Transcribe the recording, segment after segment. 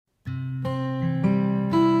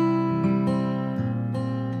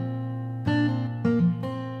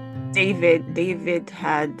David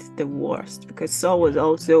had the worst because Saul was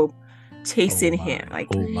also chasing him. Like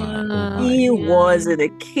Oh my. he was in a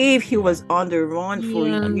cave, he was on the run for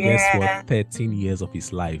years. And guess what? 13 years of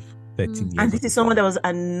his life. 13 years. And this is someone that was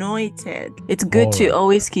anointed. It's good to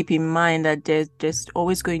always keep in mind that there's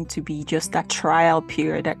always going to be just that trial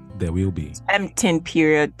period, that there will be tempting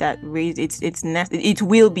period that it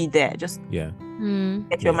will be there. Just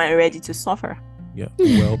get your mind ready to suffer. Yeah.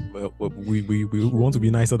 Well, we want to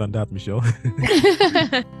be nicer than that, Michelle.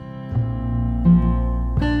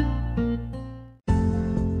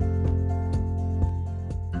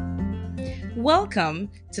 Welcome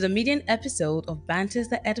to the median episode of Banters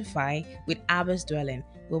That Edify with Abba's Dwelling,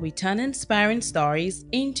 where we turn inspiring stories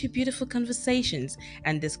into beautiful conversations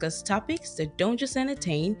and discuss topics that don't just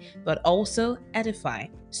entertain, but also edify.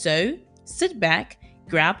 So, sit back,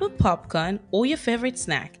 grab a popcorn or your favorite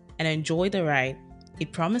snack, and enjoy the ride.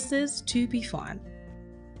 It promises to be fun.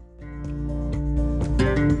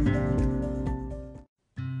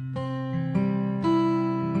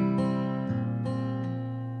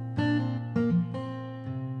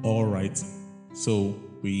 All right, so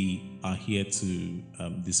we are here to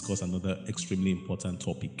discuss another extremely important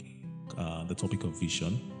topic, the topic of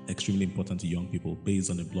vision, extremely important to young people,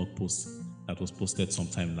 based on a blog post that was posted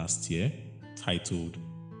sometime last year, titled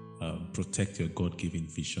Protect Your God-Given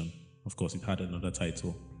Vision. Of course, it had another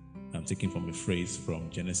title, taken from a phrase from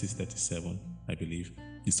Genesis 37, I believe,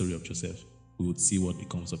 the story of Joseph. We would see what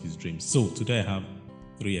becomes of his dreams. So today I have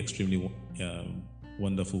three extremely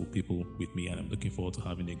wonderful people with me, and I'm looking forward to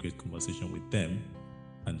having a great conversation with them.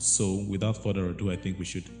 And so, without further ado, I think we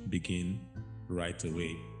should begin right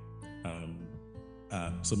away.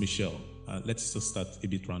 So, Michelle, let's just start a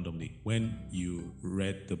bit randomly. When you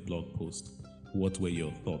read the blog post, what were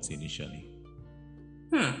your thoughts initially?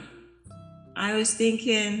 I was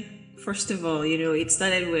thinking, first of all, it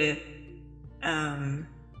started with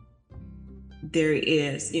there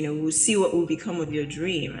is, we'll see what will become of your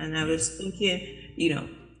dream. And I was thinking,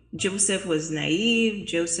 Joseph was naive.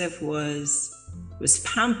 Joseph was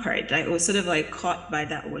pampered. I was sort of like caught by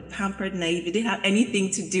that word, pampered, naive. It didn't have anything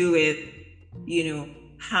to do with,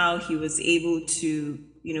 how he was able to,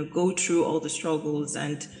 go through all the struggles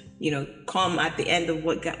and, come at the end of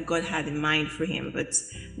what God had in mind for him. But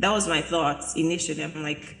that was my thoughts initially. I'm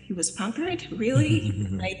like, he was pampered? Really?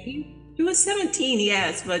 Naive? He was 17,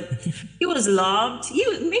 yes, but he was loved.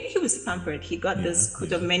 Maybe he was pampered. He got this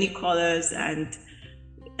coat of many colors, and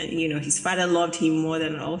his father loved him more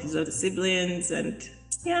than all his other siblings, and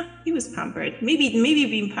he was pampered. Maybe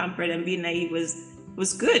being pampered and being naive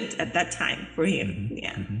was good at that time for him.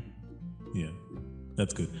 Yeah,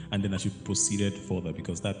 that's good. And then as you proceeded further,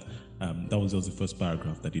 because that was just the first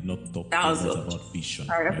paragraph that did not talk about vision.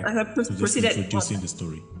 Right? So just introducing the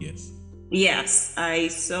story. Yes, I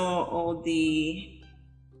saw all the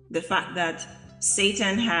fact that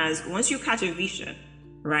Satan has, once you catch a vision,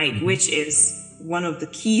 right, which is one of the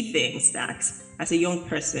key things that as a young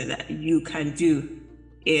person that you can do,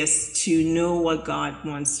 is to know what God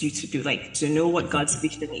wants you to do, like to know what God's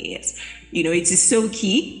vision is. It is so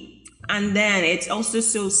key. And then it's also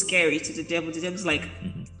so scary to the devil. The devil's like,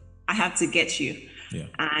 I have to get you. Yeah.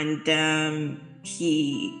 And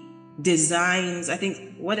he designs, I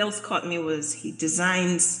think what else caught me was he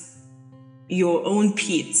designs your own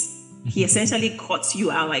pit. He essentially cuts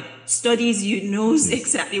you out, like studies you, knows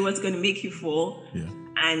exactly what's going to make you fall,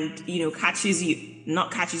 and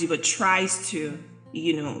not catches you, but tries to,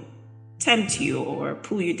 tempt you or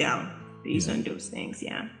pull you down based on those things.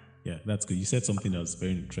 Yeah, that's good. You said something that was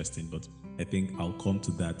very interesting, but I think I'll come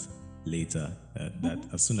to that later. That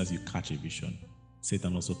as soon as you catch a vision,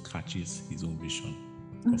 Satan also catches his own vision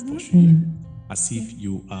of pursuing, as if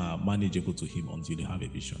you are manageable to him until you have a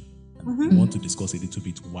vision. And we want to discuss a little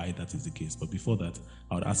bit why that is the case. But before that,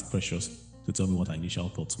 I would ask Precious to tell me what her initial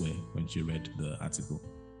thoughts were when she read the article.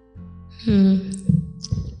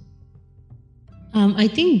 I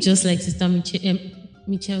think just like Sister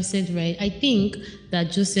Michelle said, right? I think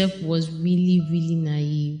that Joseph was really, really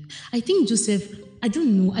naive. I think Joseph, I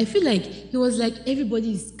don't know, I feel like he was like,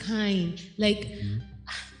 everybody is kind. Like,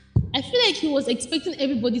 I feel like he was expecting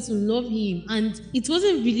everybody to love him, and it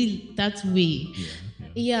wasn't really that way.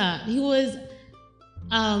 Yeah, he was.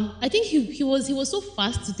 I think he was so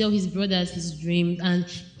fast to tell his brothers his dreams, and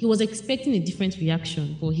he was expecting a different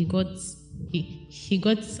reaction, but he got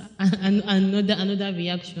another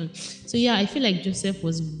reaction. So I feel like Joseph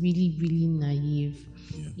was really, really naive.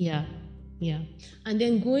 Yeah. And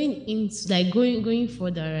then going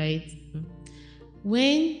further, right?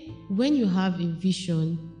 When you have a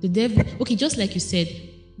vision, the devil, okay, just like you said,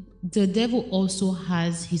 the devil also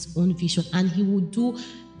has his own vision, and he will do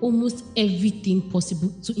almost everything possible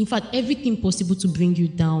to, in fact, everything possible to bring you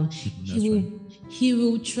down. He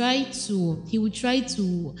will try to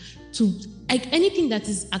like anything that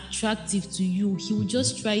is attractive to you, he will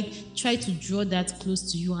just try to draw that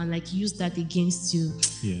close to you and like use that against you.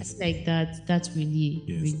 Yes. Like that. That's really,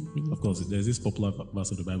 yes. really. Of course, there's this popular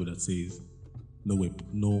verse of the Bible that says,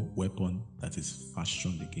 no weapon that is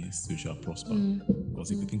fashioned against you shall prosper.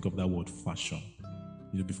 Because if you think of that word fashion,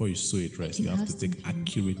 before you sow it, right, you have to take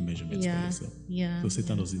accurate measurements for yourself. Yeah. So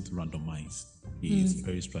Satan doesn't randomize. He is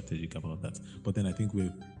very strategic about that. But then I think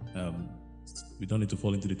we don't need to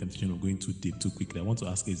fall into the temptation of going too deep too quickly. I want to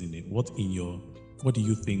ask Ezine, what do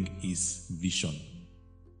you think is vision?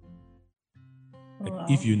 Like,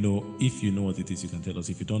 if you know what it is, you can tell us.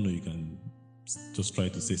 If you don't know, you can just try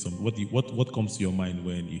to say something. What comes to your mind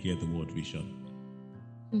when you hear the word vision?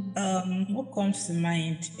 What comes to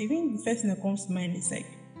mind? I think the first thing that comes to mind is like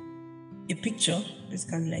a picture,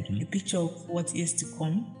 basically like a picture of what is to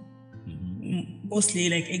come. Mostly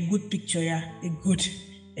like a good picture, a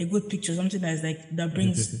good picture, something that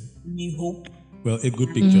brings me hope. Well, a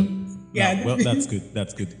good picture. Yeah. Well, that's good.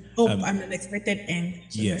 That's good. Hope and an expected end.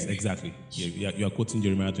 So yes, exactly. You are quoting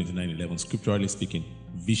Jeremiah 29:11. Scripturally speaking,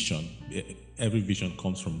 vision. Every vision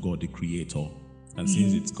comes from God, the Creator, and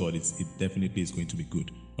since it's God, it definitely is going to be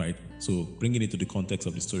good, right? So, bringing it to the context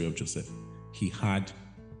of the story of Joseph, he had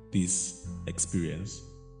this experience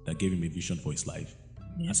that gave him a vision for his life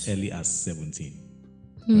as early as 17,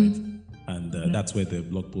 right? And that's where the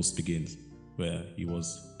blog post begins, where he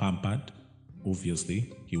was pampered.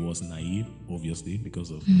 Obviously, he was naive, obviously,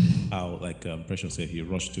 because of how, like Precious said, he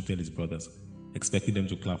rushed to tell his brothers, expecting them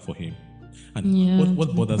to clap for him. And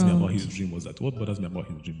what bothers me about his dream was that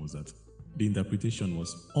the interpretation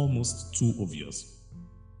was almost too obvious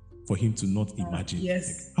for him to not imagine. Yes.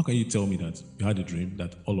 Like, how can you tell me that you had a dream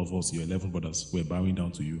that all of us, your 11 brothers, were bowing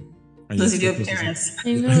down to you? Plus your parents.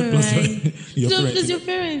 I know, right? Your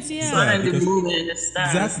parents, Sun and the moon and the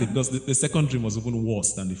stars. Exactly, because the second dream was even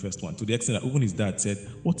worse than the first one, to the extent that even his dad said,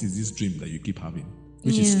 "What is this dream that you keep having?"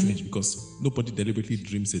 Which is strange, because nobody deliberately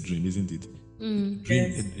dreams a dream, isn't it?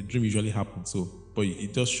 A dream usually happens. But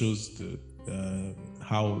it just shows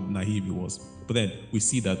how naive he was. But then we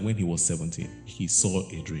see that when he was 17, he saw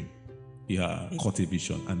a dream. He caught a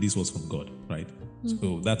vision, and this was from God, right?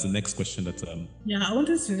 So that's the next question that I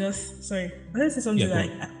wanted to say something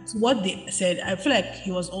to what they said. I feel like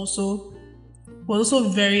he was also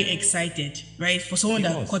very excited, right? For someone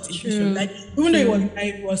that caught a vision, like even though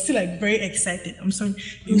he was still like very excited. I'm sorry,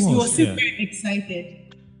 he was still very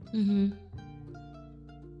excited.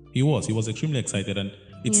 He was extremely excited, and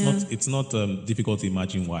it's not difficult to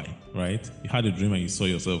imagine why, right? You had a dream and you saw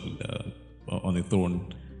yourself on a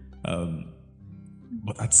throne,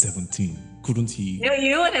 but at 17, couldn't he? You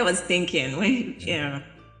know what I was thinking when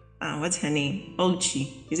what's her name? Olchi.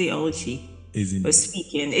 Is it Olchi? Was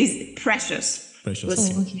speaking. Is Precious.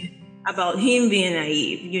 About him being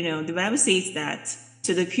naive. The Bible says that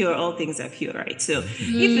to the pure, all things are pure, right? So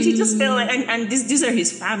if he just felt like, and these are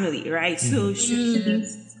his family, right? So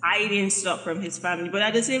she's hiding stuff from his family, but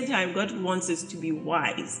at the same time, God wants us to be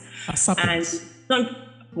wise, and not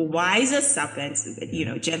wise as serpents,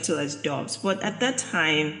 gentle as doves. But at that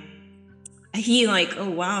time, he oh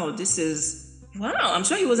wow, I'm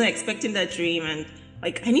sure he wasn't expecting that dream, and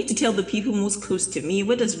I need to tell the people most close to me,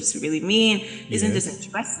 what does this really mean? Isn't this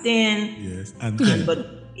interesting? Yes, and then,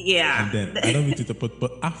 and then I don't mean to,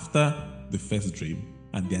 but after the first dream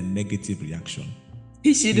and their negative reaction,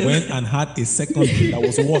 he went and had a second dream that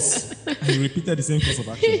was worse, and he repeated the same course of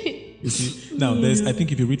action. You see, now I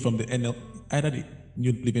think if you read from the either the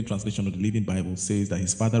New Living Translation or the Living Bible, says that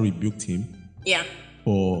his father rebuked him.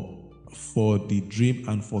 For the dream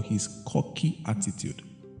and for his cocky attitude.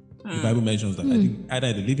 The Bible mentions that. I think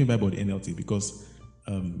either the Living Bible or the NLT, because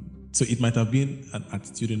so it might have been an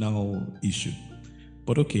attitudinal issue.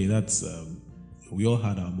 But okay, that's we all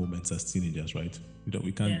had our moments as teenagers, right?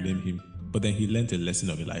 We can't blame him. But then he learned a lesson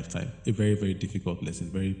of a lifetime, a very, very difficult lesson,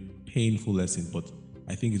 very painful lesson. But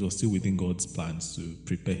I think it was still within God's plans to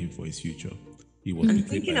prepare him for his future. He was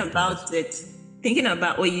thinking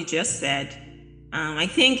about what you just said. I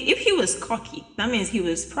think if he was cocky, that means he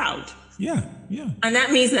was proud. Yeah. And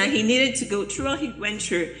that means that he needed to go through what he went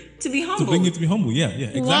through to be humble. To bring it to be humble, yeah,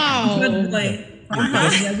 exactly. Wow.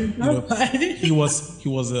 He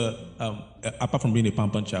was apart from being a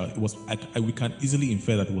pampered child, it was we can easily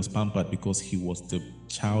infer that he was pampered because he was the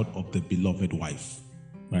child of the beloved wife,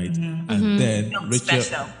 right? And then Rachel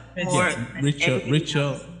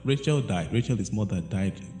died. Rachel, his mother,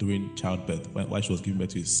 died during childbirth while she was giving birth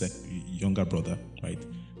to his younger brother, right?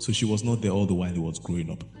 So she was not there all the while he was growing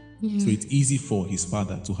up. So it's easy for his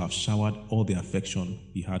father to have showered all the affection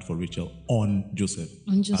he had for Rachel on Joseph,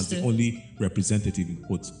 as the only representative in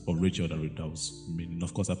quotes of Rachel that was, I mean,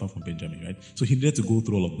 of course, apart from Benjamin, right? So he needed to go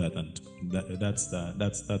through all of that, and that's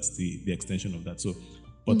the extension of that. So,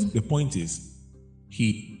 but the point is,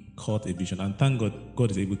 he caught a vision, and thank God,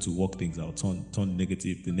 God is able to work things out, turn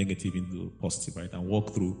the negative into positive, right, and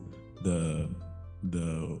walk through the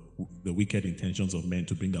wicked intentions of men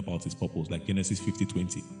to bring about his purpose, like Genesis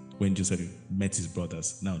 50:20, when Joseph met his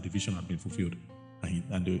brothers. Now the vision had been fulfilled,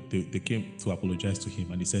 and they came to apologize to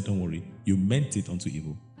him, and he said, "Don't worry, you meant it unto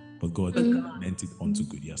evil, but God meant it unto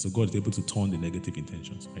good." Yeah, so God is able to turn the negative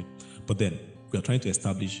intentions, right? But then we are trying to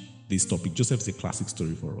establish this topic. Joseph is a classic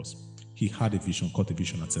story for us. He had a vision, caught a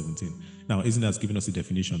vision at 17. Now, isn't that giving us a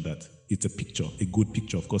definition that it's a picture, a good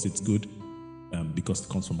picture? Of course, it's good because it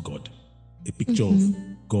comes from God. A picture of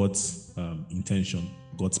God's intention,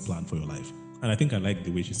 God's plan for your life. And I think I like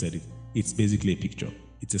the way she said it. It's basically a picture.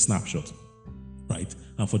 It's a snapshot, right?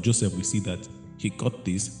 And for Joseph, we see that he got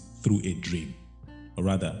this through a dream, or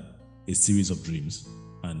rather, a series of dreams,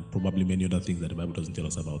 and probably many other things that the Bible doesn't tell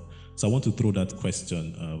us about. So I want to throw that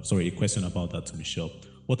question, a question about that to Michelle.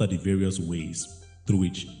 What are the various ways through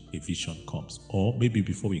which a vision comes? Or maybe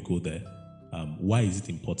before we go there, why is it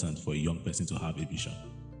important for a young person to have a vision?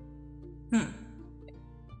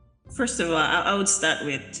 First of all, I would start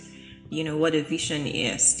with, what a vision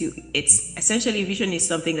is. It's essentially, vision is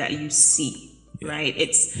something that you see, right?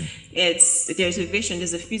 There's a vision,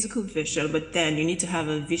 there's a physical vision, but then you need to have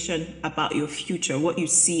a vision about your future, what you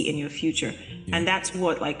see in your future. And that's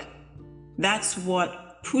what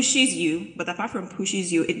pushes you. But apart from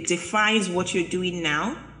pushes you, it defines what you're doing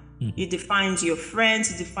now. It defines your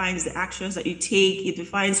friends, it defines the actions that you take, it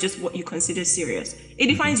defines just what you consider serious. It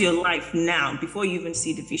defines your life now before you even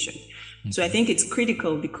see the vision. So I think it's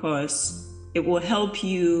critical because it will help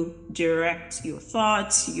you direct your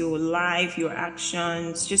thoughts, your life, your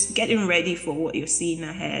actions, just getting ready for what you're seeing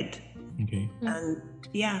ahead. Okay. And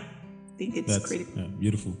I think it's critical.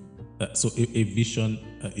 Beautiful. So a vision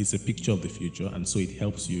is a picture of the future, and so it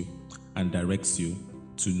helps you and directs you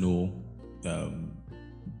to know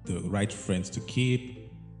the right friends to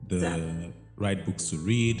keep, the right books to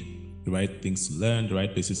read, the right things to learn, the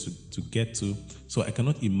right places to get to. So I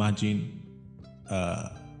cannot imagine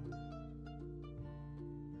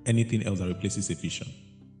anything else that replaces a vision,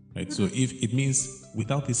 right? So if it means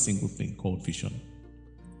without this single thing called vision,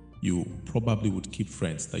 you probably would keep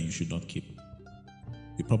friends that you should not keep.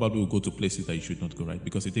 You probably will go to places that you should not go, right?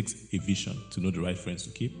 Because it takes a vision to know the right friends to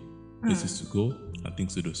keep, places to go, and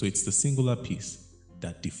things to do. So it's the singular piece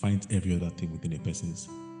that defines every other thing within a person's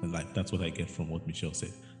life. That's what I get from what Michelle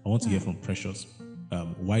said. I want to hear from Precious.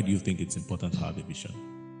 Why do you think it's important to have a vision?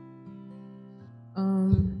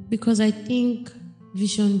 Because I think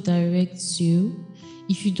vision directs you.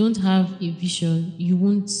 If you don't have a vision, you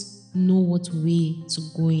won't know what way to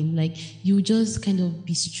go in. Like, you just kind of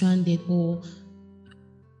be stranded, or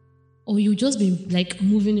you just be like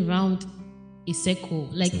moving around a circle.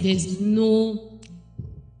 Like there's no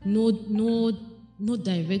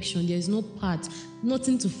direction, there's no path,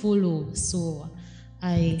 nothing to follow. So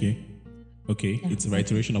Okay. It's a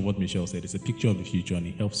reiteration of what Michelle said. It's a picture of the future, and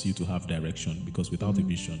it helps you to have direction, because without a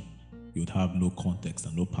vision, you would have no context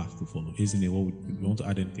and no path to follow. Isn't it? You want to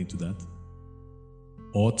add anything to that?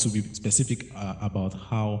 Or to be specific about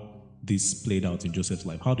how this played out in Joseph's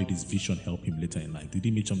life. How did his vision help him later in life? Did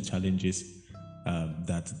he meet some challenges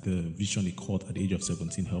that the vision he caught at the age of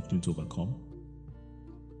 17 helped him to overcome?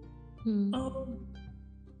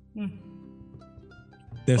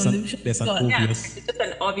 There's an obvious. It's just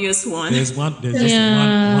an obvious one. There's one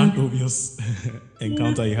obvious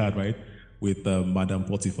encounter he had, right, with Madame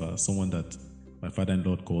Potiphar, someone that my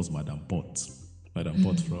father-in-law calls Madame Pot. Madame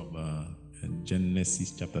Pot from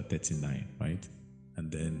Genesis chapter 39, right?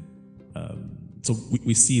 And then, so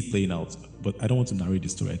we see it playing out, but I don't want to narrate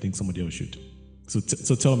this story. I think somebody else should.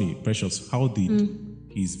 So tell me, Precious, how did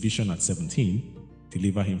his vision at 17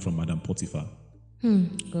 deliver him from Madame Potiphar?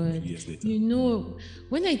 God. Years later.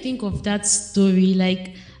 When I think of that story,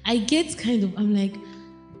 like, I get I'm like,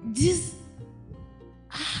 this,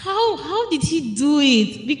 how did he do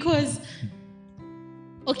it? Because,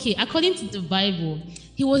 okay, according to the Bible,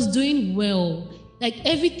 he was doing well. Like,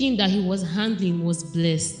 everything that he was handling was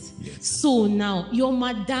blessed. Yes. So now your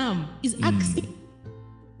madam is asking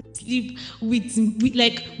to sleep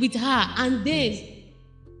with her, and then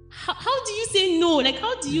how do you say no? Like,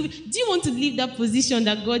 do you want to leave that position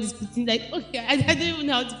that God is putting? Like, okay, I don't even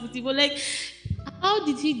know how to put it, but like, how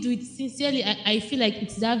did he do it? Sincerely, I feel like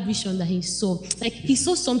it's that vision that he saw. Like he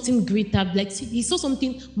saw something greater, like he saw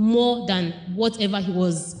something more than whatever he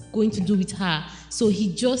was going to do with her. So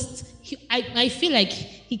I feel like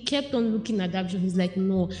he kept on looking at that vision. He's like,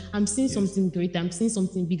 no, I'm seeing something greater. I'm seeing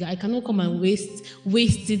something bigger. I cannot come and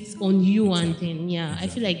waste it on you. Exactly. And then, I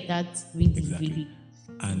feel like that's really.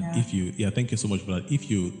 And if you, thank you so much for that.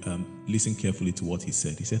 If you listen carefully to what he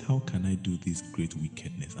said, how can I do this great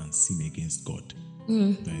wickedness and sin against God?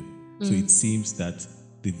 Right? So it seems that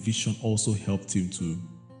the vision also helped him to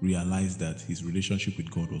realize that his relationship with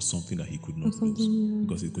God was something that he could not lose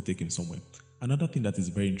because it could take him somewhere. Another thing that is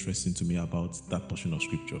very interesting to me about that portion of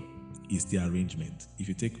scripture is the arrangement. If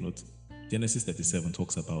you take note, Genesis 37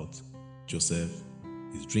 talks about Joseph,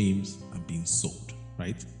 his dreams, and being sold,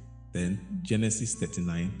 right? Then Genesis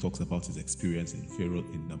 39 talks about his experience in Pharaoh,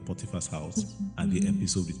 in Potiphar's house, and the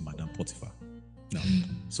episode with Madame Potiphar. Now,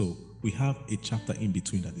 so we have a chapter in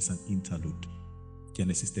between that is an interlude,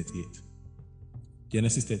 Genesis 38.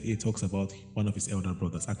 Genesis 38 talks about one of his elder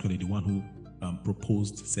brothers, actually the one who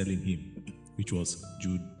proposed selling him, which was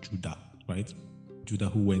Judah, right? Judah,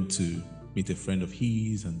 who went to meet a friend of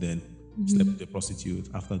his and then slept with a prostitute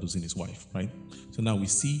after losing his wife, right? So now we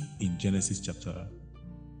see in Genesis chapter,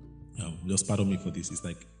 just pardon me for this, it's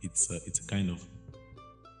like it's a kind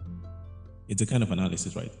of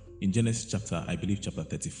analysis, right? In Genesis chapter, I believe chapter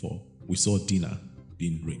 34, we saw Dinah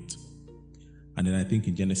being raped. And then I think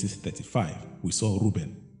in Genesis 35, we saw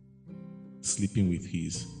Reuben sleeping with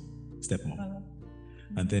his stepmom.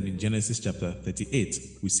 And then in Genesis chapter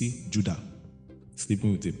 38, we see Judah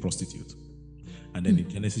sleeping with a prostitute. And then in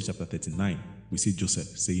Genesis chapter 39, we see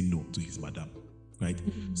Joseph saying no to his madam, right?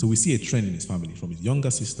 So we see a trend in his family from his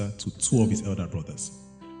younger sister to two of his elder brothers.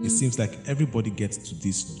 It seems like everybody gets to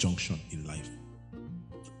this junction in life.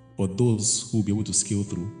 But those who will be able to scale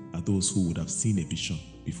through are those who would have seen a vision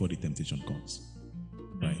before the temptation comes,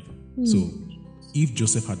 right? So if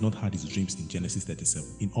Joseph had not had his dreams in Genesis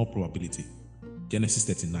 37, in all probability, Genesis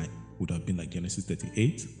 39 would have been like Genesis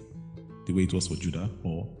 38, the way it was for Judah,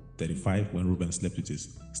 or 35 when Reuben slept with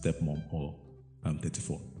his stepmom, or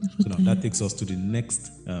 34. So now that takes us to the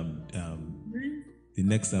next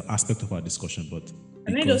aspect of our discussion. But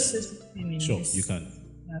can I just say something? Sure, you can.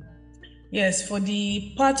 Yes, for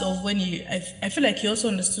the part of when I feel like he also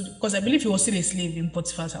understood, because I believe he was still a slave in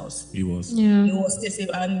Potiphar's house. He was. Yeah. He was still a slave,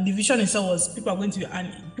 and the vision itself was people are going to,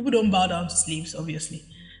 and people don't bow down to slaves, obviously.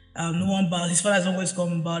 No one bows. His father has always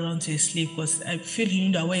come and bow down to a slave, because I feel he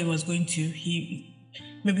knew that where he was going to, he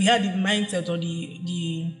maybe had the mindset or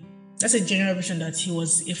the that's a general vision that he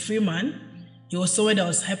was a free man. He was somewhere that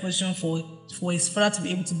was high position for his father to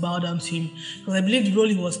be able to bow down to him. Because I believe the role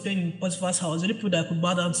he was playing in Potiphar's house, the only people that could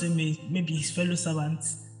bow down to him maybe his fellow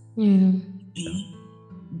servants, the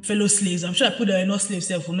fellow slaves. I'm sure people that were not slaves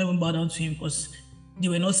will never bow down to him because they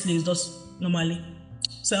were not slaves, just normally.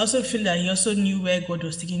 So I also feel that he also knew where God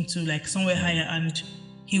was taking to, like somewhere higher, and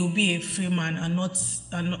he will be a free man and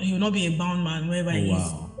he will not be a bound man wherever he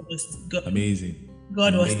is. Amazing.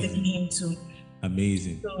 God was taking him to.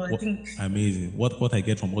 Amazing. So I think amazing. What I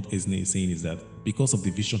get from what Esne is saying is that because of the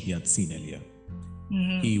vision he had seen earlier,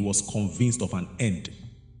 he was convinced of an end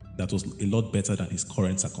that was a lot better than his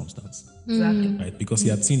current circumstance. Exactly. Right? Because he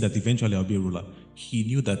had seen that eventually I'll be a ruler. He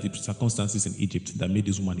knew that the circumstances in Egypt that made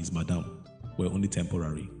this woman his madam were only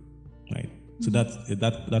temporary. Right? So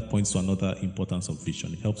that points to another importance of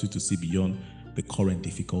vision. It helps you to see beyond the current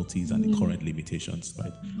difficulties and the current limitations,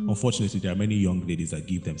 right? Unfortunately, there are many young ladies that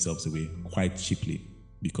give themselves away quite cheaply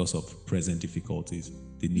because of present difficulties,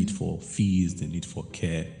 the need for fees, the need for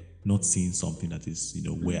care, not seeing something that is,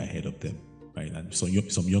 way ahead of them, right? And so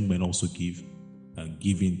some young men also give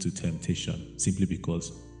in to temptation simply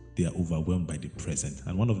because they are overwhelmed by the present.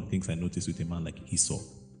 And one of the things I noticed with a man like Esau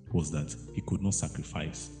was that he could not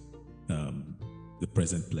sacrifice the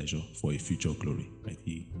present pleasure for a future glory. Right?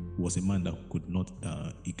 He was a man that could not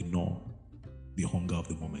ignore the hunger of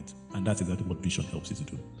the moment. And that's exactly what vision helps you to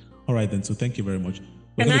do. All right, then. So thank you very much.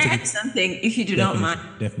 Can I add something, if you do not mind?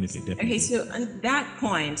 Definitely. Okay, so on that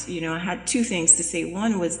point, I had two things to say.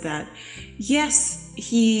 One was that, yes,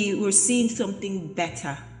 he was seeing something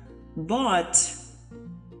better, but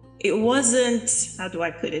it wasn't, how do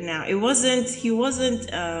I put it now? He wasn't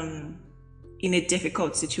in a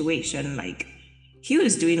difficult situation. Like, he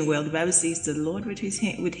was doing well. The Bible says the Lord with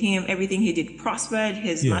him, everything he did prospered,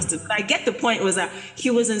 his master. But I get the point was that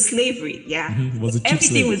he was in slavery. Yeah.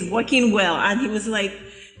 Everything was working well. And he was like,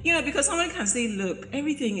 because someone can say, look,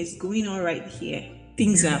 everything is going all right here.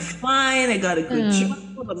 Things are fine. I got a good job.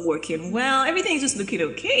 I'm working well. Everything's just looking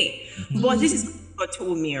okay. But this is God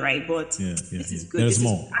told me, right? But yeah, this is good. There's this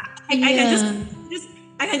more.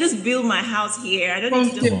 I can just build my house here. I don't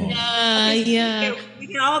need to just. Yeah. We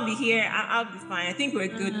can all be here. I'll be fine. I think we're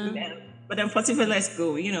good. But then Potiphar, let's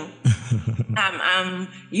go. But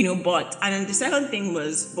and then the second thing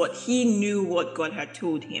was, but he knew what God had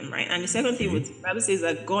told him, right? And the second thing was, the Bible says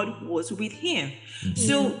that God was with him.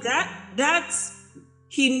 So that's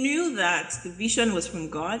he knew that the vision was from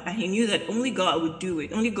God, and he knew that only God would do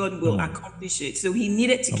it, only God will accomplish it. So he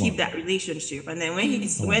needed to keep that relationship. And then when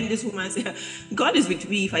this woman said, "God is with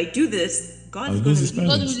me. If I do this, God is going to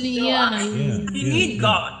be with me." You need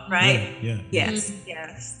God, right? Yes.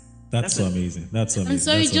 That's so amazing. That's so amazing. And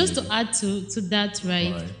sorry, just to add to that,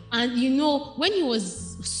 right? And when he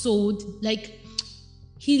was sold, like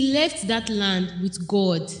he left that land with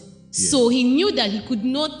God. So he knew that he could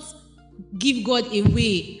not give God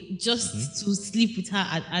away just to sleep with her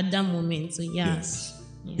at that moment. So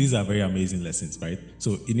these are very amazing lessons, right?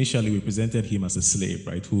 So initially we presented him as a slave,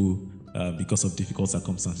 right? Who because of difficult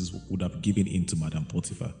circumstances would have given in to Madame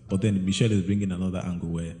Potiphar. But then Michelle is bringing another angle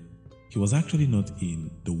where he was actually not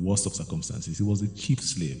in the worst of circumstances. He was a chief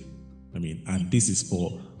slave. And this is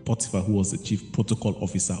for Potiphar, who was the chief protocol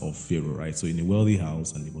officer of Pharaoh, right? So in a wealthy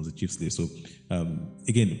house, and he was a chief slave. So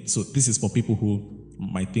so this is for people who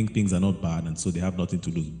might think things are not bad, and so they have nothing to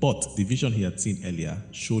lose. But the vision he had seen earlier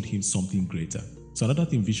showed him something greater. So another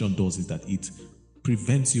thing vision does is that it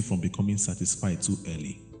prevents you from becoming satisfied too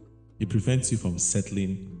early. It prevents you from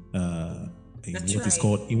settling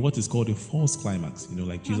in what is called a false climax.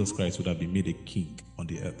 Like Jesus Christ would have been made a king on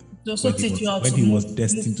the earth when he was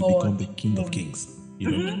destined to become the King of Kings.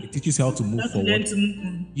 It teaches you how to move forward.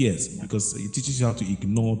 Yes, because it teaches you how to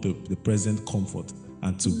ignore the present comfort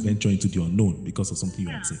and to venture into the unknown because of something you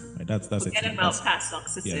had seen. Right? That's past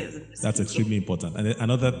successes. Yeah, that's extremely important. And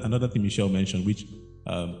another thing Michelle mentioned, which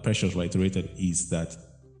Precious reiterated, is that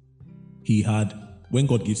when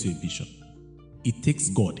God gives you a vision, it takes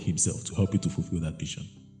God himself to help you to fulfill that vision.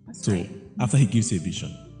 After he gives you a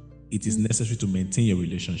vision, it is necessary to maintain your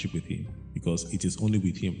relationship with him, because it is only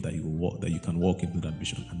with him that you can walk into that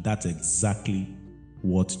vision. And that's exactly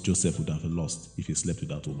what Joseph would have lost if he slept with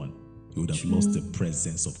that woman. He would have lost the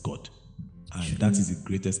presence of God. And that is the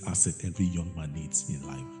greatest asset every young man needs in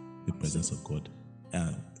life, the presence of God.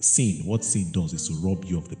 What sin does is to rob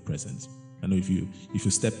you of the presence. I know if you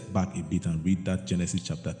step back a bit and read that Genesis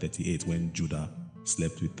chapter 38, when Judah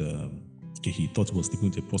slept with he thought he was sleeping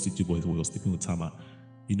with a prostitute, but he was sleeping with Tamar.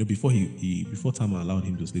 Before Tamar allowed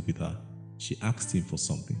him to sleep with her, she asked him for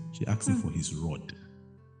something. She asked him for his rod.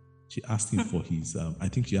 She asked him for his I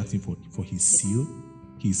think she asked him for his seal,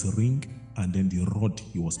 his ring, and then the rod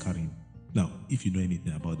he was carrying. Now, if you know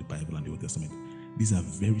anything about the Bible and the Old Testament, these are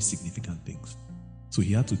very significant things. So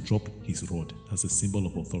he had to drop his rod as a symbol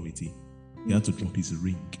of authority. He had to drop his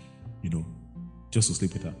ring, just to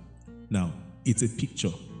sleep with her. Now, it's a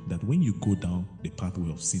picture that when you go down the pathway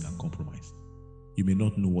of sin and compromise, you may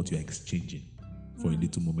not know what you're exchanging for a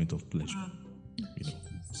little moment of pleasure.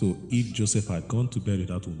 So if Joseph had gone to bed with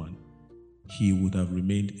that woman, he would have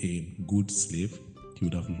remained a good slave. He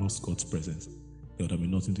would have lost God's presence. There would have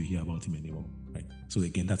been nothing to hear about him anymore. Right? So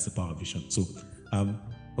again, that's the power of vision. So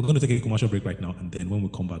we're going to take a commercial break right now, and then when we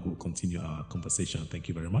come back, we'll continue our conversation. Thank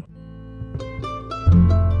you very much.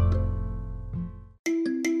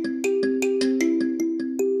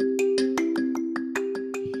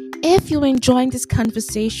 If you're enjoying this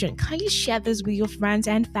conversation, kindly share this with your friends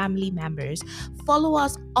and family members. Follow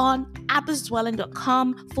us on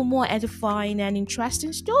abbasdwelling.com for more edifying and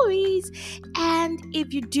interesting stories. And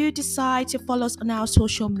if you do decide to follow us on our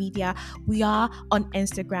social media, we are on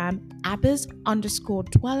Instagram,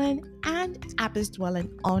 Abbas_dwelling, and Abbasdwelling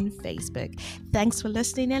on Facebook. Thanks for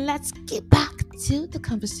listening, and let's get back to the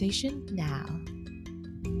conversation now.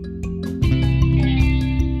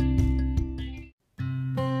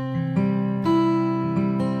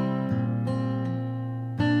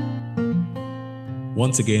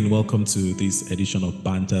 Once again, welcome to this edition of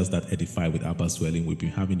Banters That Edify with Abbas Dwelling. We've been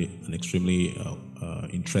having an extremely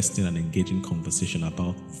interesting and engaging conversation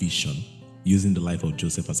about vision, using the life of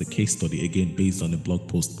Joseph as a case study, again based on a blog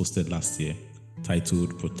post posted last year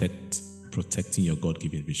titled Protecting Your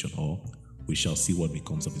God-Given Vision, or We Shall See What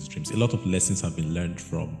Becomes of His Dreams. A lot of lessons have been learned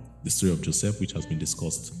from the story of Joseph, which has been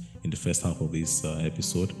discussed in the first half of this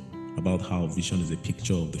episode, about how vision is a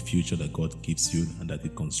picture of the future that God gives you, and that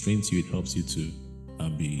it constrains you. It helps you to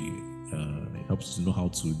it helps you to know how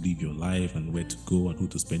to live your life and where to go and who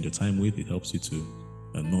to spend your time with. It helps you to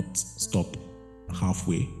not stop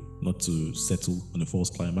halfway, not to settle on a false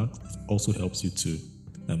climax. It also helps you to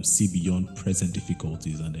see beyond present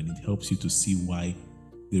difficulties, and then it helps you to see why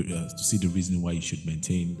to see the reason why you should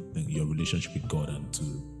maintain your relationship with God and to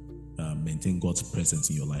maintain God's presence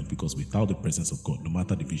in your life, because without the presence of God, no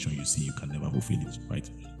matter the vision you see, you can never fulfill it, right?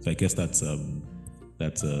 So I guess that's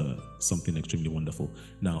something extremely wonderful.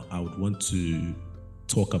 Now, I would want to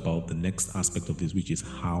talk about the next aspect of this, which is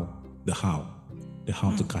how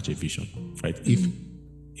to catch a vision, right? If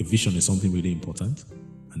a vision is something really important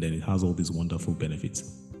and then it has all these wonderful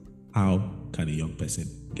benefits, how can a young person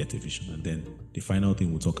get a vision? And then the final thing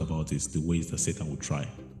we'll talk about is the ways that Satan will try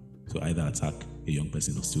to either attack a young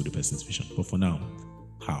person or steal the person's vision. But for now,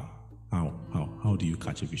 how do you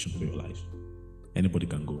catch a vision for your life? Anybody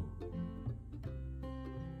can go.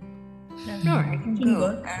 No, I can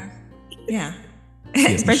go. Yeah.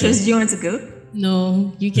 Yes, Precious, do you want to go?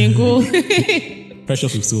 No, you can go.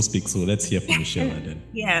 Precious will still speak, so let's hear from Michelle and then.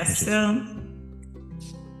 Yeah, so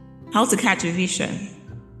how to catch a vision.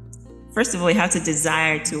 First of all, you have to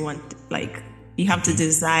desire to want, you have to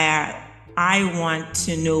desire, I want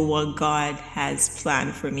to know what God has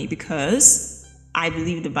planned for me, because I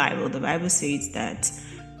believe the Bible says that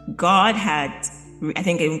God had, I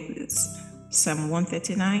think it's Psalm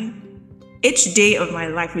 139, each day of my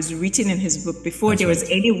life was written in his book before there was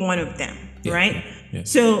any one of them, right? Yeah.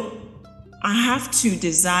 So I have to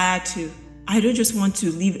desire to, I don't just want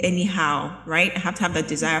to live anyhow, right? I have to have that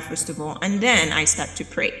desire first of all, and then I start to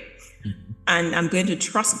pray. And I'm going to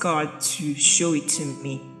trust God to show it to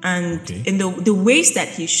me. And in the ways that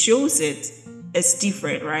he shows it is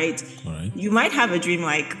different, right? All right. You might have a dream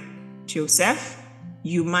like Joseph.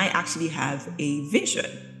 You might actually have a vision.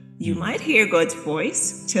 You might hear God's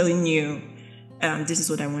voice telling you, this is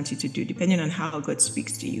what I want you to do, depending on how God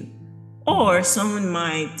speaks to you. Or someone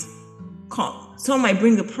might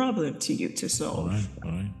bring a problem to you to solve. All right.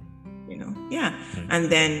 Right. And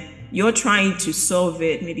then you're trying to solve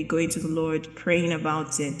it, maybe going to the Lord, praying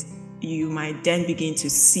about it. You might then begin to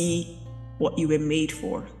see what you were made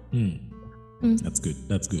for. That's good.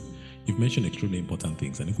 You've mentioned extremely important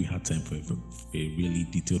things, and if we had time for a really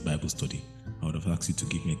detailed Bible study, I would have asked you to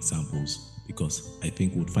give me examples, because I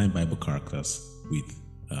think we'd find Bible characters with,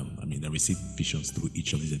 that receive visions through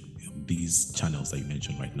each of these channels that you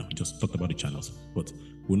mentioned right now. We just talked about the channels, but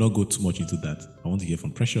we'll not go too much into that. I want to hear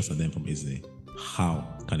from Precious and then from Ezine. How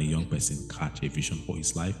can a young person catch a vision for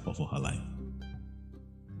his life or for her life?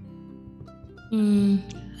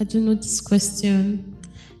 I don't know this question.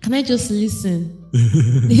 Can I just listen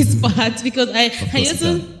this part? Because I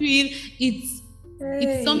also feel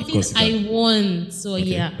it's something I want. So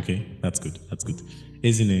Okay, that's good.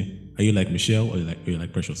 Ezine, are you like Michelle or are you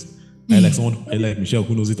like Precious? Are you like someone? Are you like Michelle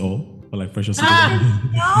who knows it all, or like Precious? No.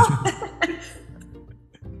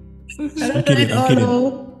 I'm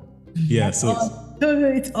kidding. Yeah, so don't know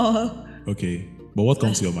it all. Okay, but what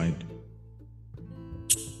comes to your mind?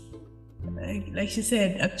 Like she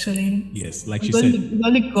said, actually. Yes, like she said. It's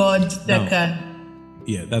only God that can.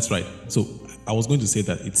 Yeah, that's right. So I was going to say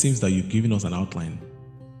that it seems that you've given us an outline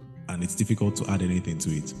and it's difficult to add anything to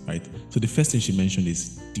it, right? So the first thing she mentioned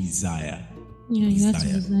is desire. Yeah, you have to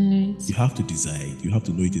desire it. You have to desire it. You have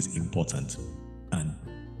to know it is important and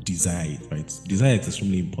desire it, right? Desire is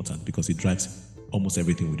extremely important because it drives almost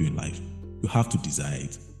everything we do in life. You have to desire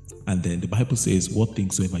it. And then the Bible says, what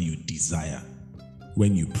things soever you desire,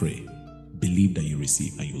 when you pray, believe that you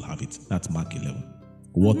receive and you'll have it. That's Mark 11.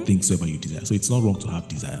 What things soever you desire. So it's not wrong to have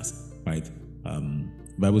desires, right? The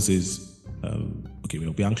Bible says,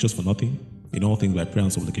 we'll be anxious for nothing. In all things by prayer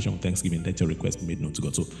and supplication with thanksgiving, let your request be made known to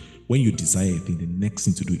God. So when you desire a thing, the next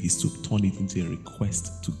thing to do is to turn it into a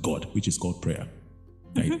request to God, which is called prayer,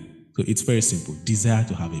 right? So it's very simple. Desire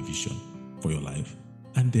to have a vision for your life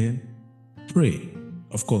and then pray.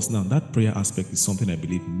 Of course, now that prayer aspect is something I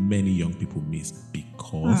believe many young people miss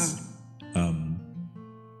because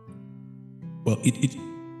it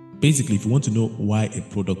basically, if you want to know why a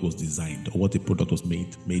product was designed or what a product was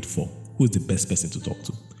made for, who is the best person to talk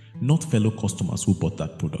to? Not fellow customers who bought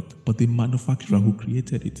that product, but the manufacturer who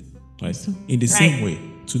created it, right? In the same way,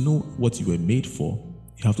 to know what you were made for,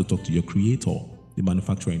 you have to talk to your creator. The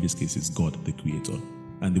manufacturer in this case is God, the creator.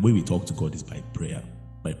 And the way we talk to God is by prayer.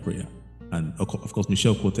 And of course,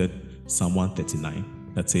 Michelle quoted Psalm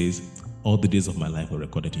 139 that says, all the days of my life were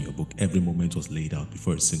recorded in your book. Every moment was laid out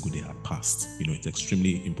before a single day had passed. It's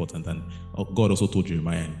extremely important. And God also told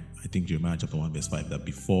Jeremiah, I think Jeremiah chapter 1 verse 5, that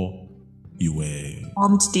before you were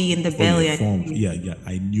formed thee in the belly.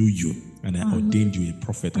 I knew you and I ordained you a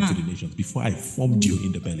prophet unto the nations before I formed you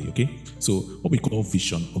in the belly. Okay, so what we call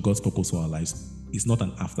vision or God's purpose for our lives is not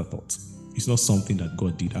an afterthought. It's not something that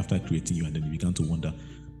God did after creating you and then you began to wonder,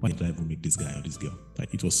 why did I even make this guy or this girl?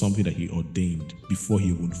 Like, it was something that he ordained before he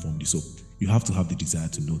even formed you. So you have to have the desire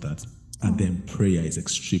to know that And then prayer is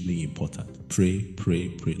extremely important. Pray, pray,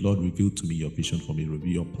 pray. Lord, reveal to me your vision for me,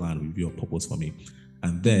 reveal your plan, reveal your purpose for me.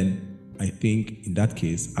 And then I think in that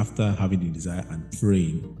case, after having the desire and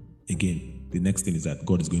praying, again, the next thing is that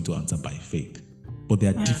God is going to answer by faith. But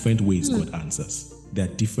there are different ways God answers. There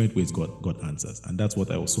are different ways God answers. And that's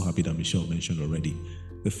what I was so happy that Michelle mentioned already.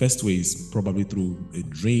 The first way is probably through a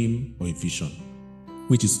dream or a vision,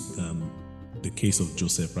 which is the case of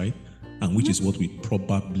Joseph, right? And which is what we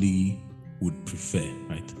probably would prefer,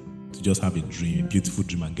 right? To just have a dream, a beautiful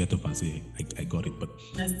dream, and get up and say, I got it. But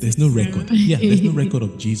there's no record. Yeah, there's no record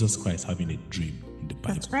of Jesus Christ having a dream in the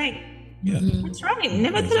Bible. That's right. Yeah. That's right.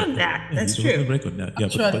 Never thought of that. Yeah, That's there's true. no record now. Yeah,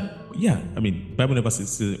 but yeah, I mean, Bible never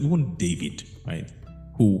says, even David, right,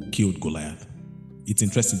 who killed Goliath. It's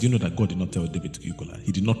interesting. Do you know that God did not tell David to kill Goliath?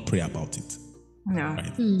 He did not pray about it. No.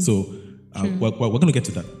 Right? So we're going to get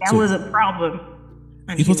to that. That was a problem.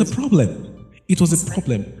 And it was a problem. It was a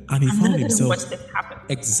problem. And he found himself watch this happen.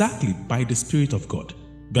 exactly by the Spirit of God.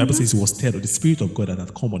 The Bible says he was stirred up. The Spirit of God that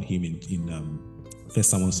had come on him in 1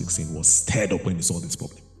 Samuel 16 was stirred up when he saw this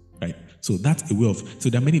problem. Right? So that's a way of, so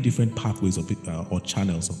there are many different pathways of or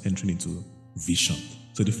channels of entering into vision.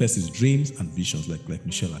 So the first is dreams and visions, like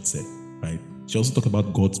Michelle had said, right? She also talked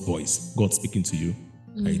about God's voice, God speaking to you,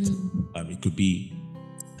 right? It could be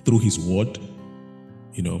through his word,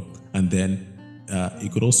 and then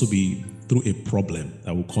it could also be through a problem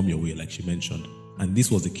that will come your way, like she mentioned. And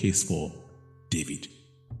this was the case for David,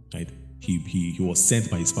 right? He was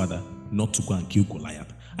sent by his father not to go and kill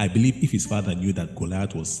Goliath. I believe if his father knew that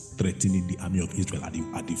Goliath was threatening the army of Israel at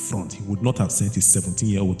the front, he would not have sent his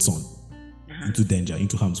 17-year-old son into danger,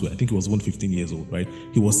 into harm's way. I think he was 15 years old, right?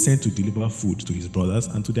 He was sent to deliver food to his brothers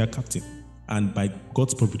and to their captain. And by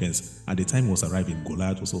God's providence, at the time he was arriving,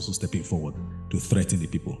 Goliath was also stepping forward to threaten the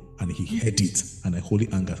people. And he heard it, and a holy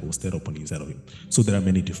anger was stirred up on the inside of him. So there are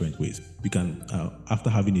many different ways. You can, after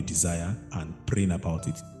having a desire and praying about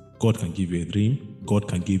it, God can give you a dream, God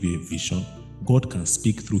can give you a vision, God can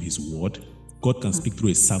speak through his word, God can speak through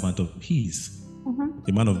a servant of peace.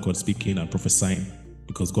 The man of God speaking and prophesying,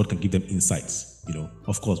 because God can give them insights.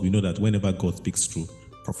 Of course, we know that whenever God speaks through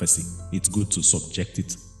prophecy, it's good to subject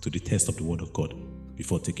it to the test of the word of God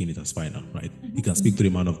before taking it as final, right? He can speak through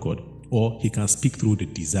a man of God, or he can speak through the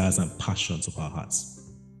desires and passions of our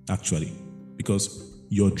hearts, actually. Because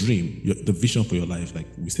your dream, the vision for your life, like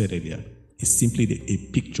we said earlier, is simply a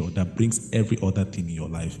picture that brings every other thing in your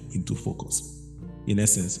life into focus. In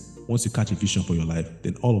essence, once you catch a vision for your life,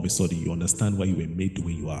 then all of a sudden you understand why you were made the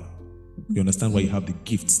way you are. You understand why you have the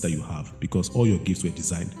gifts that you have, because all your gifts were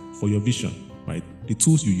designed for your vision, right? The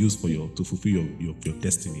tools you use to fulfill your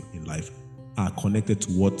destiny in life are connected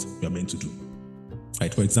to what you are meant to do,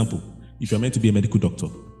 right? For example, if you're meant to be a medical doctor,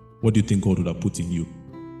 what do you think God would have put in you?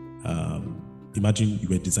 Imagine you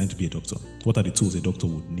were designed to be a doctor. What are the tools a doctor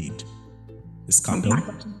would need? A scalpel,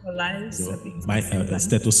 a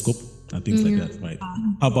stethoscope, and things like that, right?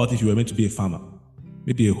 How about if you were meant to be a farmer?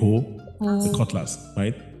 Maybe a hoe, a cutlass,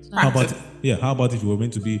 right? How about if you were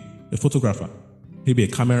meant to be a photographer? Maybe a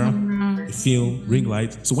camera, a film, ring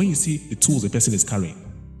light. So when you see the tools a person is carrying,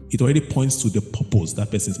 it already points to the purpose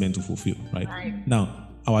that person is meant to fulfill, right? Now,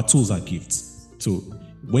 our tools are gifts. So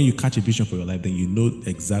when you catch a vision for your life, then you know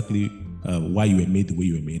exactly why you were made the way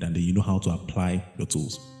you were made, and then you know how to apply your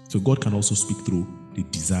tools. So God can also speak through the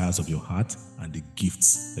desires of your heart and the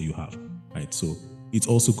gifts that you have, right? So it's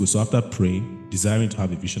also good. So after praying, desiring to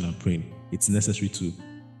have a vision and praying, it's necessary to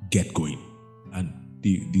get going. And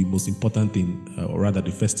the most important thing, or rather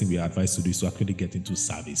the first thing we are advised to do, is to actually get into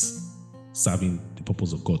service, serving the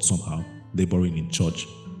purpose of God somehow, laboring in church,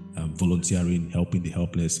 volunteering, helping the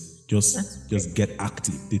helpless. Just get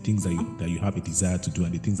active. The things that you have a desire to do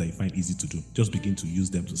and the things that you find easy to do, just begin to use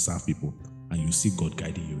them to serve people, and you see God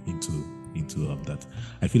guiding you into that.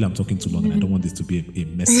 I feel I'm talking too long, and I don't want this to be a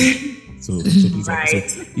message. So please,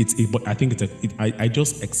 right. But I think I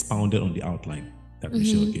just expounded on the outline that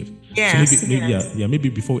Michelle gave. Yes, so maybe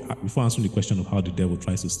before answering the question of how the devil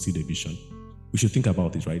tries to steal the vision, we should think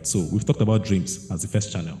about it, right? So we've talked about dreams as the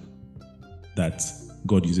first channel that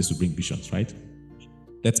God uses to bring visions, right?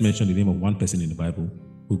 Let's mention the name of one person in the Bible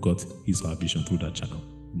who got his or her vision through that channel.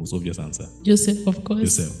 The most obvious answer. Joseph, of course.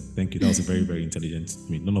 Joseph. Thank you. That was a very, very intelligent.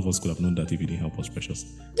 None of us could have known that if you didn't help us, Precious.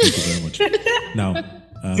 Thank you very much. Now,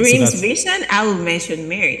 dreams, vision, I will mention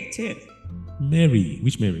Mary too. Mary.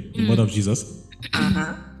 Which Mary? The mother of Jesus?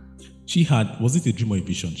 Uh-huh. She had, was it a dream or a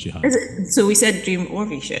vision she had? So we said dream or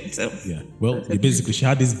vision. So yeah. Well, basically she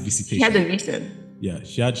had this visitation. She had a vision. Yeah,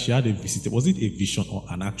 she had a visitation. Was it a vision or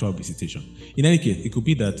an actual visitation? In any case, it could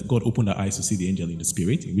be that God opened her eyes to see the angel in the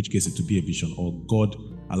spirit, in which case it would be a vision, or God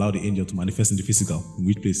allowed the angel to manifest in the physical, in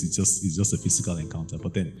which case it's just a physical encounter.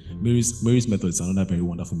 But then Mary's method is another very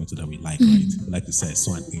wonderful method that we like, right? We like to say, I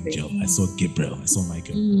saw an angel, I saw Gabriel, I saw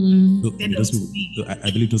Michael.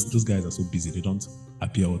 I believe those guys are so busy, they don't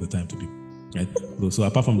appear all the time to people. Right? So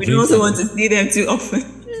apart from we don't also want to see them too often.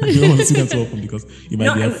 You don't want to see them too often because you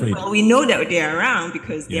might be afraid. Well, we know that they're around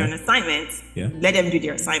because they're on assignment. Yeah. Let them do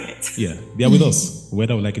their assignment. Yeah, they are with us,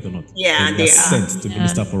 whether we like it or not. Yeah, they are sent to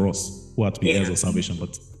minister for us, who are to be heirs of salvation.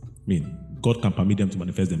 But I mean, God can permit them to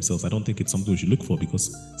manifest themselves. I don't think it's something we should look for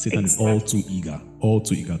because Satan is all too eager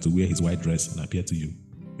to wear his white dress and appear to you.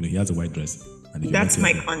 You know, he has a white dress. And that's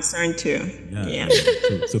my concern too. Yeah.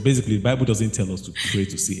 So basically, the Bible doesn't tell us to pray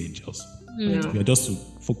to see angels. No. We are just to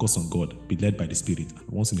focus on God, be led by the Spirit, and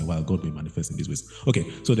once in a while, God will manifest in these ways. Okay,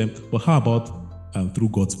 so then, but how about through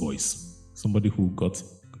God's voice? Somebody who got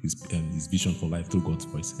his vision for life through God's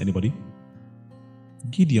voice. Anybody?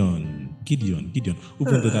 Gideon. Even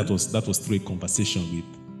though that was through a conversation with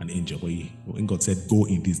an angel, when God said, "Go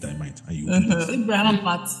in this thy might," and you will do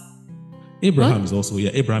this. Abraham is also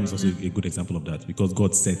a good example of that because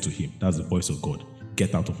God said to him, that's the voice of God,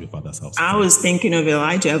 get out of your father's house. I was thinking of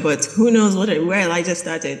Elijah, but who knows where Elijah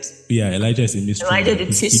started. Yeah, Elijah is a mystery. Elijah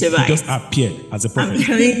did teach the he just appeared as a prophet. I'm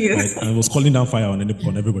telling you. Right? And was calling down fire on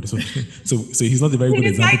everybody. So he's not a very good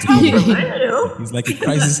example to me. I don't know. He's like a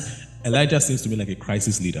crisis. Elijah seems to me like a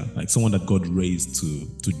crisis leader, like someone that God raised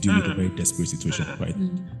to deal with a very desperate situation, right?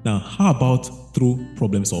 Now, how about through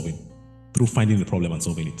problem solving? Through finding the problem and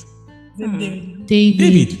solving it?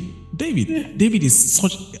 David is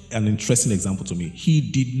such an interesting example to me. He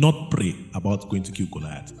did not pray about going to kill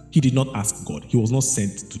Goliath. He did not ask God. He was not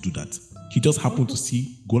sent to do that. He just happened to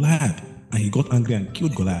see Goliath and he got angry and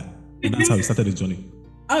killed Goliath. And that's how he started his journey.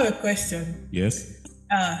 I have a question. Yes?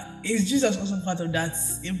 Is Jesus also part of that,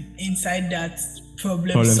 inside that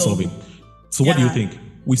problem solving? So what do you think?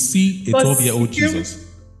 We see a 12-year-old Jesus.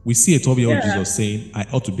 We see a 12-year-old Jesus saying, I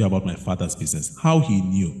ought to be about my father's business. How he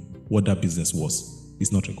knew what that business was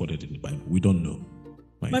is not recorded in the Bible. We don't know.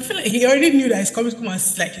 Right? But I feel like he already knew that he's come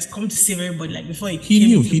to save everybody. Like before he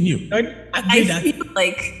knew. I feel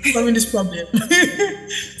like solving this problem.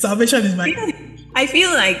 Salvation is mine. I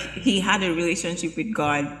feel like he had a relationship with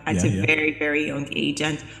God at a very, very young age.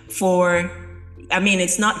 And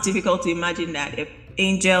it's not difficult to imagine that if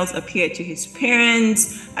angels appeared to his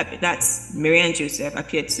parents, that's Mary and Joseph,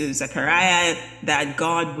 appeared to Zechariah, that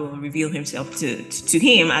God will reveal himself to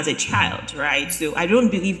him as a child, right? So I don't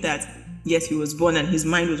believe that, yes, he was born and his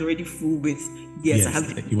mind was already full with, he was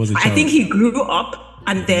a child. I think he grew up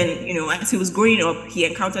and then, as he was growing up, he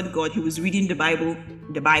encountered God. He was reading the Bible,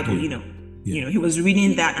 he was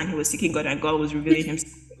reading that and he was seeking God and God was revealing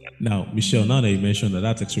himself. Now, Michelle, now that you mentioned that,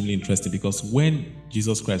 that's extremely interesting because when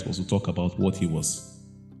Jesus Christ was to talk about what he was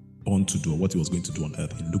born to do or what he was going to do on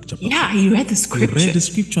earth in Luke chapter 2, he read the scripture. He read the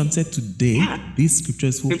scripture and said, today, this scripture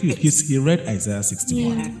is fulfilled. He read Isaiah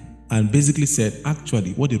 61 and basically said,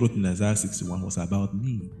 actually, what he wrote in Isaiah 61 was about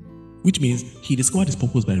me, which means he discovered his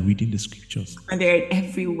purpose by reading the scriptures. And they're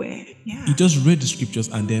everywhere. Yeah. He just read the scriptures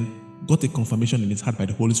and then got a confirmation in his heart by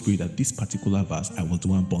the Holy Spirit that this particular verse, I was the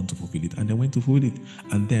one born to fulfill it, and then went to fulfill it.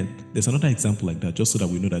 And then there's another example like that, just so that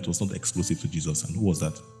we know that it was not exclusive to Jesus. And who was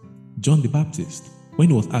that? John the Baptist. When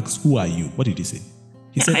he was asked, who are you? What did he say?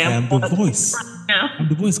 He said, I am the voice. I'm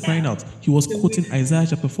the voice crying out. He was quoting Isaiah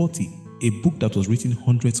chapter 40, a book that was written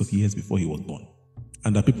hundreds of years before he was born.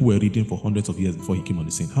 And that people were reading for hundreds of years before he came on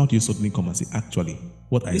the scene. How do you suddenly come and say, actually,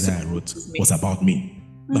 what Isaiah wrote was about me?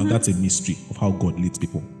 Now that's a mystery of how God leads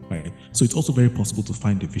people, right? So it's also very possible to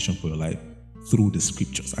find a vision for your life through the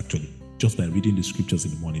scriptures, actually, just by reading the scriptures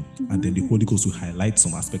in the morning, and then the Holy Ghost will highlight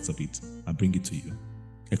some aspects of it and bring it to you.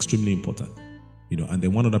 Extremely important, And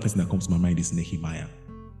then one other person that comes to my mind is Nehemiah.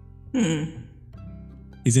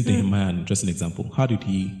 Isn't Nehemiah an interesting example? How did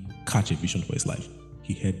he catch a vision for his life?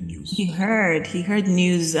 He heard news. He heard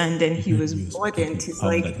news, and then he was burdened. He's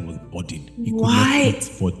like, he was burdened. He could not eat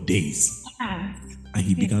for days. Yes. And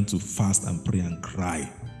he began to fast and pray and cry.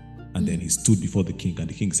 And then he stood before the king, and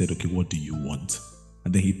the king said, okay, what do you want?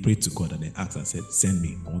 And then he prayed to God and then asked and said, send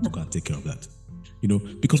me. I want to go and take care of that.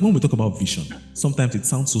 Because when we talk about vision, sometimes it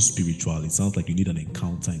sounds so spiritual. It sounds like you need an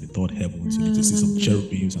encounter in the third heavens. You need to see some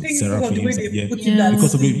cherubims and seraphims.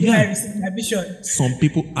 Because of it, some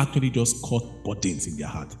people actually just caught burdens in their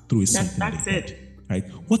heart through something that's they heard. Right?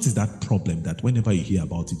 What is that problem that whenever you hear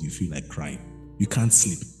about it, you feel like crying? You can't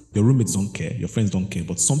sleep. Your roommates don't care, your friends don't care,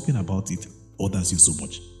 but something about it bothers you so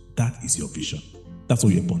much. That is your vision. That's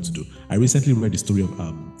what you're born to do. I recently read the story of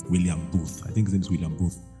William Booth. I think his name is William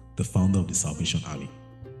Booth, the founder of the Salvation Army,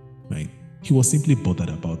 right? He was simply bothered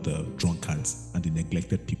about the drunkards and the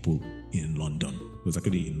neglected people in London. He was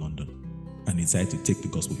actually in London, and he decided to take the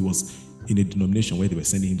gospel. He was in a denomination where they were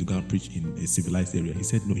sending him to go and preach in a civilized area. He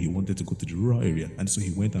said no, he wanted to go to the rural area, and so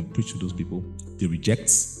he went and preached to those people. They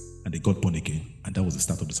rejects, and they got born again, and that was the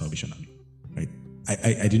start of the Salvation Army, right?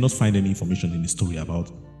 I did not find any information in the story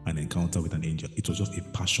about an encounter with an angel. It was just a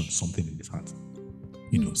passion, something in his heart,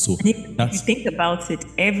 So if you think about it,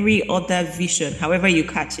 every other vision, however you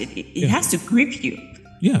catch it, it has to grip you.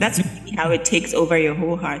 Yeah, that's really how it takes over your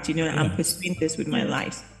whole heart. I'm pursuing this with my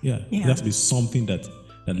life. Yeah, it has to be something that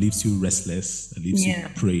leaves you restless, that leaves you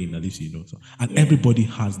praying, that leaves you, and everybody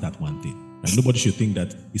has that one thing. And nobody should think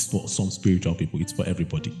that it's for some spiritual people. It's for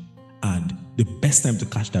everybody. And the best time to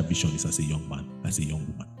catch that vision is as a young man, as a young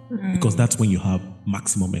woman, because that's when you have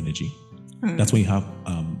maximum energy. That's when you have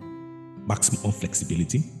maximum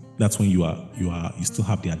flexibility. That's when you still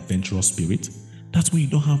have the adventurous spirit. That's when you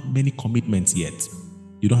don't have many commitments yet.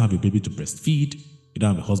 You don't have a baby to breastfeed. You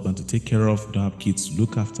don't have a husband to take care of. You don't have kids to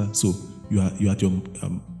look after. So you're at your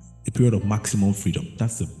a period of maximum freedom.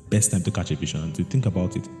 That's the best time to catch a vision. And to think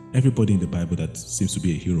about it, everybody in the Bible that seems to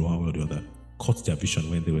be a hero one way or the other caught their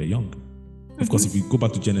vision when they were young. Of course, if you go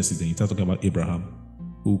back to Genesis, then you start talking about Abraham,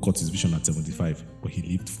 who caught his vision at 75, but he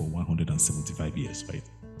lived for 175 years, right?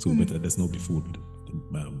 So but let's not be fooled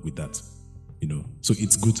with that, So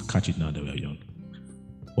it's good to catch it now that we are young.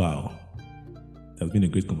 Wow. That's been a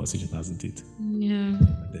great conversation, hasn't it? Yeah.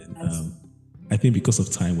 Then, I think because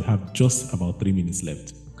of time, we have just about 3 minutes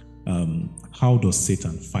left. How does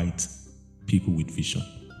Satan fight people with vision?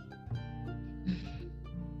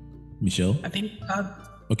 Michelle? I think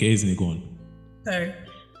okay, isn't it? Go on. Sorry.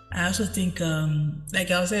 I also think, like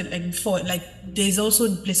I said, like before, like there's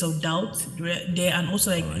also a place of doubt there, and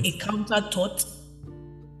also like a counter thought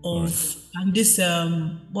of, and this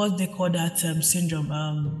what they call that syndrome,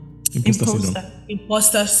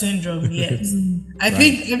 imposter syndrome. Yes, I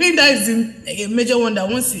think that is a major one that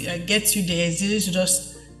once it gets you there, it's easy to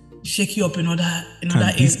just shake you up in other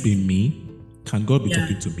Can this be me? Can God be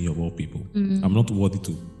talking to me of all people? I'm not worthy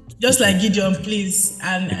to. Just like Gideon, please,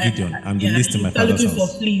 and Gideon, I'm the least in my father's house. Looking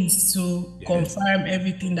for please to confirm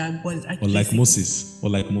everything that God is actually. Or like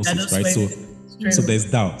Moses, right? So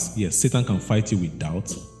there's doubt. Yes, Satan can fight you with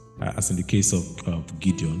doubt, as in the case of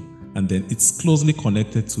Gideon, and then it's closely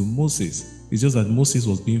connected to Moses. It's just that Moses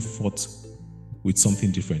was being fought with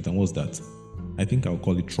something different, and what's that? I think I'll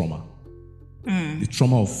call it trauma. The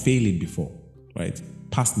trauma of failing before, right?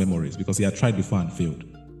 Past memories, because he had tried before and failed.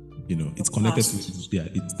 It's connected to,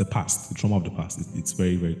 it's the past, the trauma of the past. It's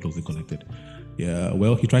very, very closely connected. Yeah,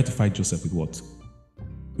 well, he tried to fight Joseph with what?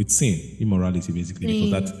 With sin, immorality, basically,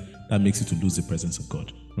 because that makes you to lose the presence of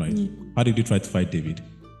God, right? How did he try to fight David?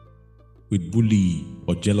 With bully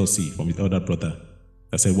or jealousy from his elder brother.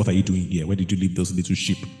 I said, what are you doing here? Where did you leave those little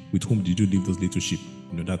sheep? With whom did you leave those little sheep?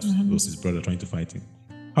 That was his brother trying to fight him.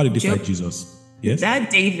 How did he fight Jesus? Yes?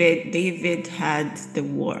 That David had the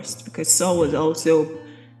worst, because Saul was also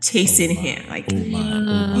chasing him.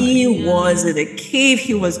 He was in the cave.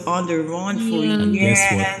 He was on the run for years.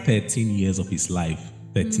 Guess what? 13 years of his life.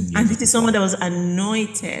 13 years. And this is someone that was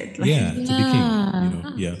anointed. To be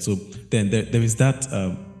king. So then there is that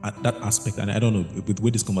aspect, and I don't know, with the way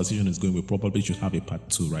this conversation is going, we probably should have a part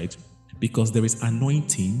 2, right? Because there is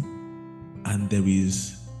anointing and there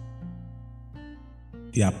is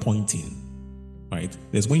the appointing. Right?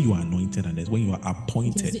 There's when you are anointed and there's when you are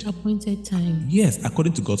appointed. There's the appointed time. Yes,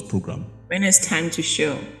 according to God's program. When it's time to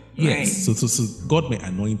show. Yes. Right? So God may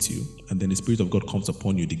anoint you, and then the Spirit of God comes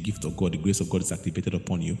upon you, the gift of God, the grace of God is activated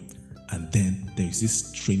upon you. And then there is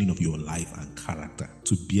this training of your life and character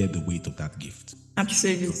to bear the weight of that gift.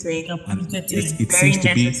 Absolutely. And it seems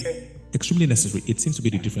to be extremely necessary. It seems to be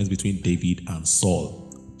the difference between David and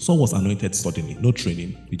Saul. Saul was anointed suddenly, no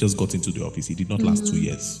training. He just got into the office. He did not last 2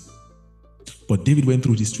 years. But David went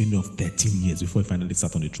through this training of 13 years before he finally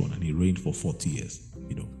sat on the throne, and he reigned for 40 years.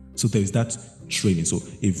 So there is that training. So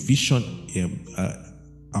a vision,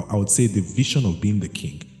 I would say the vision of being the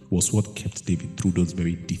king was what kept David through those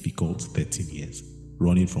very difficult 13 years,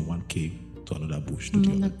 running from one cave to another bush to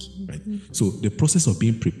the other. Right? So the process of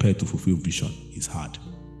being prepared to fulfill vision is hard.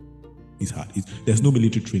 It's hard. There's no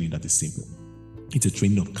military training that is simple. It's a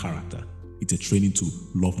training of character. It's a training to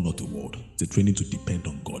love not the world. It's a training to depend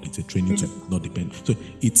on God. It's a training to not depend. So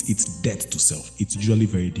it's death to self. It's usually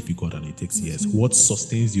very difficult and it takes years. What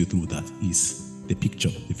sustains you through that is the picture,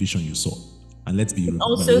 the vision you saw. And let's be it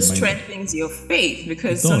also strengthens your faith,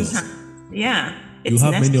 because sometimes, you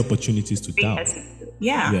have many opportunities to doubt.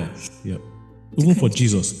 Yeah. Even for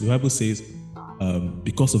Jesus, the Bible says,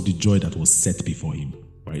 because of the joy that was set before him,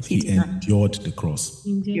 right? He endured the cross.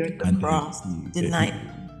 Endured the cross.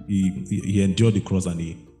 He endured the cross and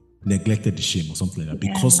he neglected the shame or something like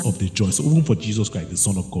that because of the joy. So even for Jesus Christ, the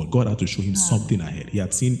Son of God, God had to show him something ahead. He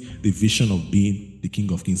had seen the vision of being the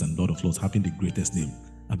King of Kings and Lord of Lords, having the greatest name.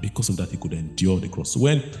 And because of that, he could endure the cross. So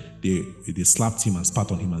when they slapped him and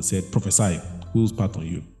spat on him and said, prophesy, who spat on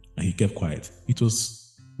you? And he kept quiet. It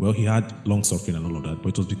was, well, he had long suffering and all of that, but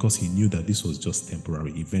it was because he knew that this was just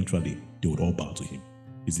temporary. Eventually, they would all bow to him,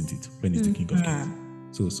 isn't it? When he's the King of Kings.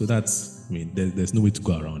 So that's, I mean, there's no way to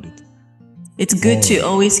go around it. It's good to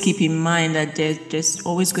always keep in mind that there's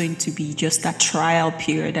always going to be just that trial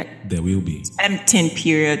period, that there will be tempting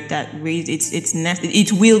period that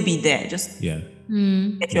it will be there. Just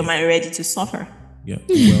get your mind ready to suffer. Yeah.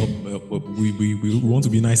 Well, we want to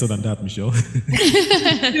be nicer than that, Michelle.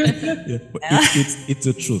 But it's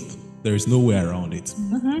the truth. There is no way around it.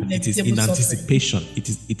 It is in anticipation.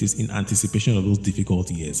 It is in anticipation of those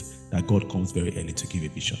difficult years that God comes very early to give a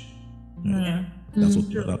vision. That's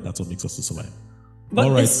what makes us to survive.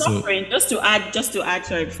 But the suffering, just to add,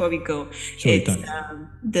 sorry, before we go, it's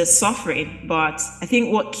the suffering. But I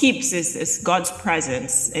think what keeps is God's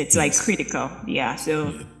presence. It's like critical.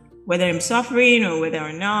 So whether I'm suffering or whether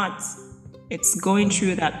or not, it's going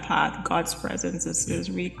through that path. God's presence is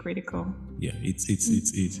really critical. Yeah, it's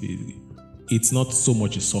not so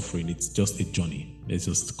much a suffering. It's just a journey. Let's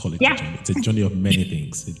just call it a journey. It's a journey of many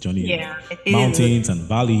things. A journey of mountains and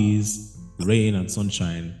valleys, rain and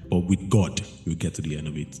sunshine, but with God, you get to the end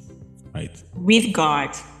of it, right? With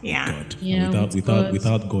God, God.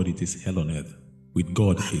 Without God, it is hell on earth. With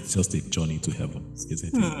God, it's just a journey to heaven,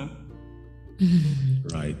 isn't it?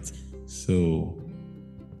 Right. So,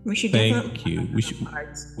 we should thank you. We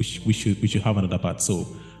should have another part. So,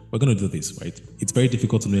 we're going to do this, right? It's very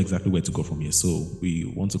difficult to know exactly where to go from here. So, we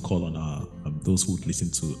want to call on our those who would listen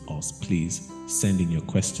to us. Please send in your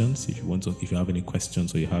questions if you have any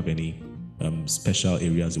questions or you have any special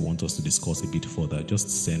areas you want us to discuss a bit further. Just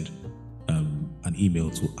send an email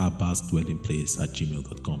to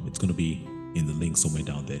abbasdwellingplace@gmail.com. It's going to be in the link somewhere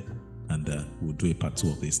down there, and we'll do a part 2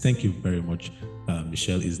 of this. Thank you very much,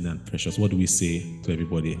 Michelle, Isn't and Precious. What do we say to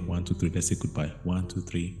everybody? 1, 2, 3. Let's say goodbye. 1, 2,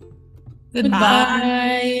 3.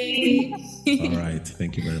 Goodbye. All right.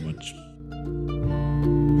 Thank you very much.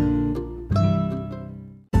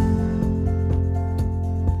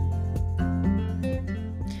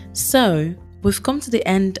 So, we've come to the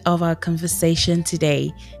end of our conversation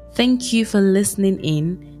today. Thank you for listening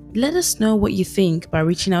in. Let us know what you think by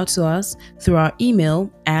reaching out to us through our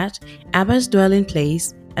email at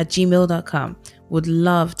abbasdwellingplace@gmail.com. Would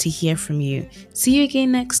love to hear from you. See you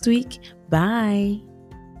again next week. Bye.